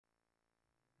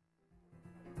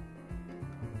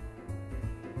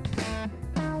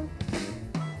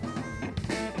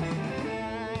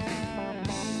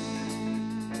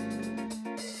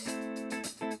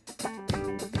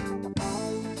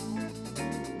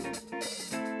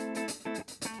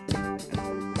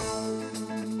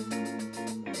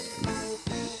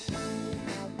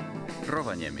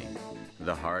Rovaniemi,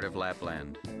 the heart of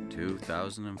Lapland,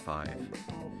 2005.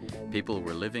 People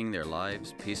were living their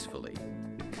lives peacefully,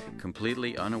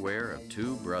 completely unaware of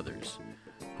two brothers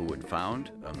who would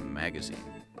found a magazine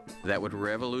that would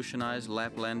revolutionize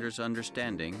Laplanders'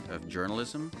 understanding of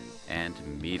journalism and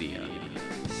media.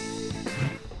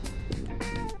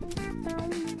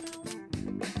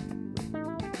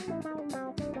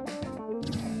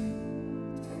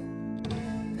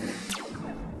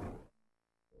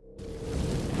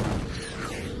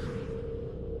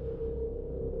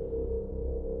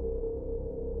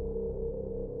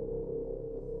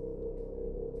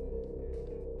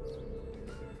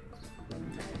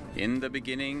 In the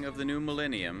beginning of the new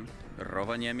millennium,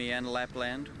 Rovaniemi and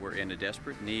Lapland were in a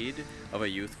desperate need of a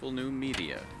youthful new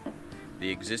media. The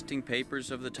existing papers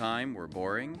of the time were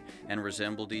boring and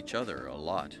resembled each other a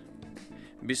lot.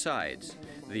 Besides,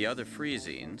 the other free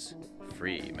zines,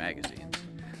 free magazines,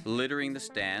 littering the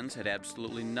stands had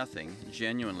absolutely nothing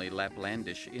genuinely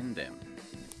Laplandish in them.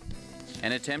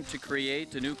 An attempt to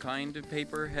create a new kind of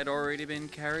paper had already been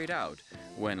carried out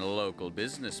when local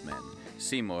businessmen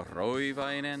Simo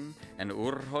Roivainen and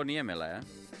Urho Niemelä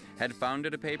had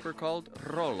founded a paper called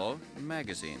Rollo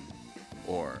Magazine,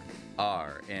 or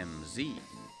RMZ,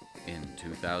 in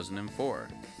 2004.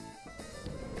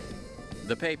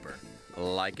 The paper,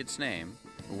 like its name,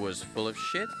 was full of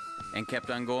shit and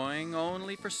kept on going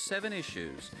only for 7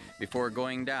 issues before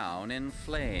going down in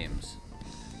flames.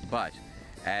 But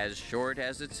as short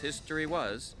as its history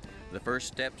was, the first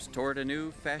steps toward a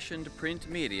new fashioned print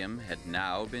medium had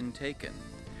now been taken.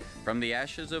 From the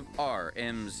ashes of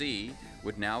RMZ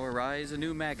would now arise a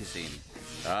new magazine.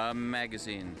 A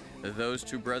magazine those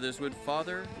two brothers would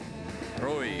father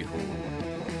Roihu.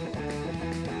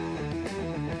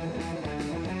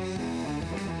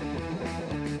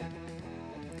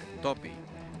 Topi,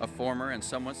 a former and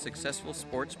somewhat successful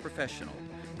sports professional,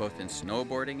 both in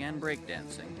snowboarding and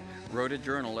breakdancing, wrote a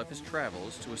journal of his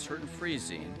travels to a certain free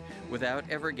zine without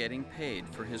ever getting paid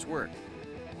for his work.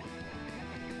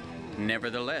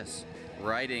 Nevertheless,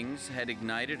 writings had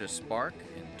ignited a spark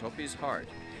in Topi's heart,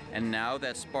 and now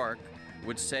that spark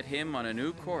would set him on a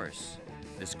new course.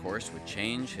 This course would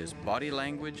change his body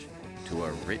language to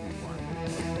a written one.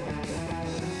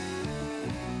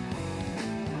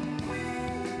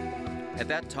 At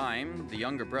that time, the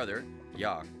younger brother,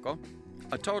 Jaakko,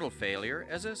 a total failure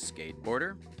as a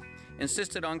skateboarder,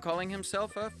 insisted on calling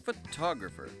himself a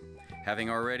photographer. Having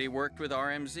already worked with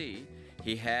RMZ,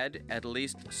 he had at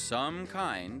least some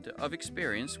kind of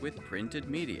experience with printed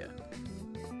media.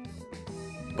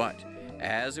 But,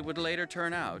 as it would later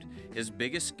turn out, his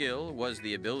biggest skill was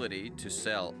the ability to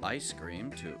sell ice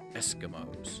cream to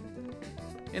Eskimos.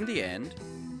 In the end,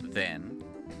 then,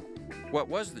 what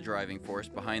was the driving force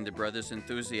behind the brothers'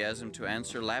 enthusiasm to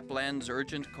answer Lapland's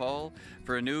urgent call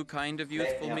for a new kind of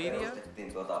youthful media?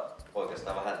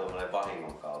 Oikeastaan vähän tuollainen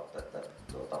vahingon kautta, että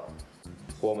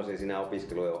huomasin siinä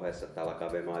opiskelujen ohessa, että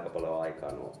alkaa viemään aika paljon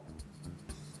aikaa nuo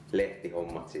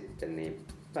lehtihommat sitten, niin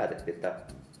päätettiin, että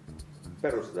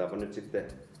perustetaanpa nyt sitten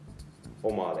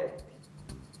omaa lehti.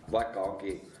 Vaikka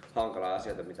onkin hankalaa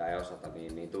asioita, mitä ei osata,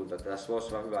 niin tuntuu, että tässä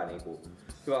voisi olla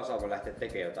hyvä saava lähteä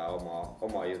tekemään jotain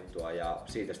omaa juttua ja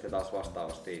siitä sitten taas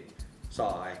vastaavasti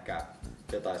saa ehkä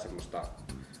jotain semmoista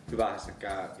hyvää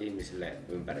sekä ihmisille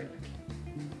ympärilläkin.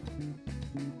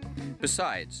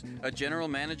 Besides a general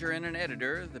manager and an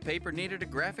editor, the paper needed a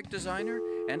graphic designer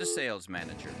and a sales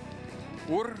manager.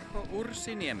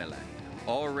 Urho Niemelä,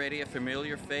 already a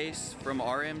familiar face from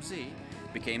RMZ,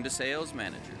 became the sales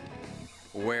manager,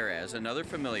 whereas another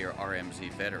familiar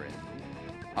RMZ veteran,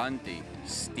 Antti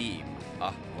Steam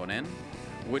Ahvonen,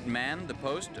 would man the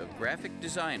post of graphic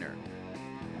designer.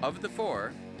 Of the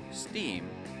 4, Steam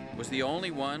was the only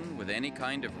one with any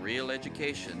kind of real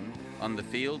education on the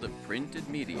field of printed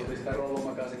media. Oli sitä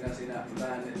rollomagasiinia siinä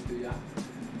väännetty ja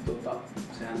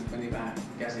sehän meni vähän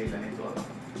käsille, niin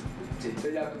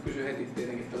sitten Jaakko kysyi heti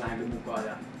tietenkin, että lähdenkö mukaan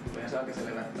ja tuli se aika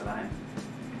selvä, että lähden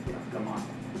jatkamaan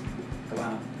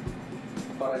vähän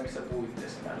paremmissa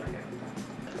puitteissa tällä kertaa.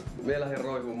 Me lähdin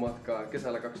Roihuun matkaan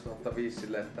kesällä 2005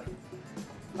 silleen, että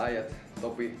äijät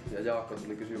Topi ja Jaakko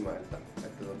tuli kysymään, että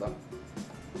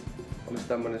olisi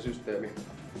tämmöinen systeemi,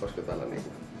 koska tällä niinku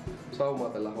saumaa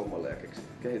tällä hommalla ja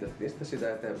kehitettiin sitten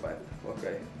sitä eteenpäin, että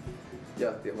okei,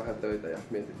 jaettiin vähän töitä ja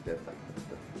mietittiin, että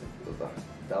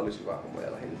tää olisi hyvä homma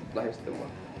ja lähdin sitten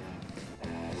matkaan.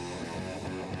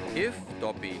 If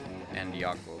Topi and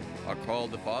Jaakko are called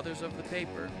the fathers of the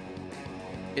paper,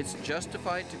 it's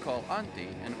justified to call Antti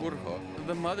and Urho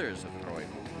the mothers of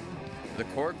Roihu. The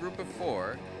core group of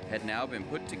 4 had now been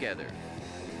put together.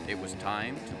 It was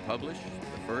time to publish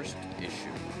the first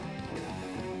issue.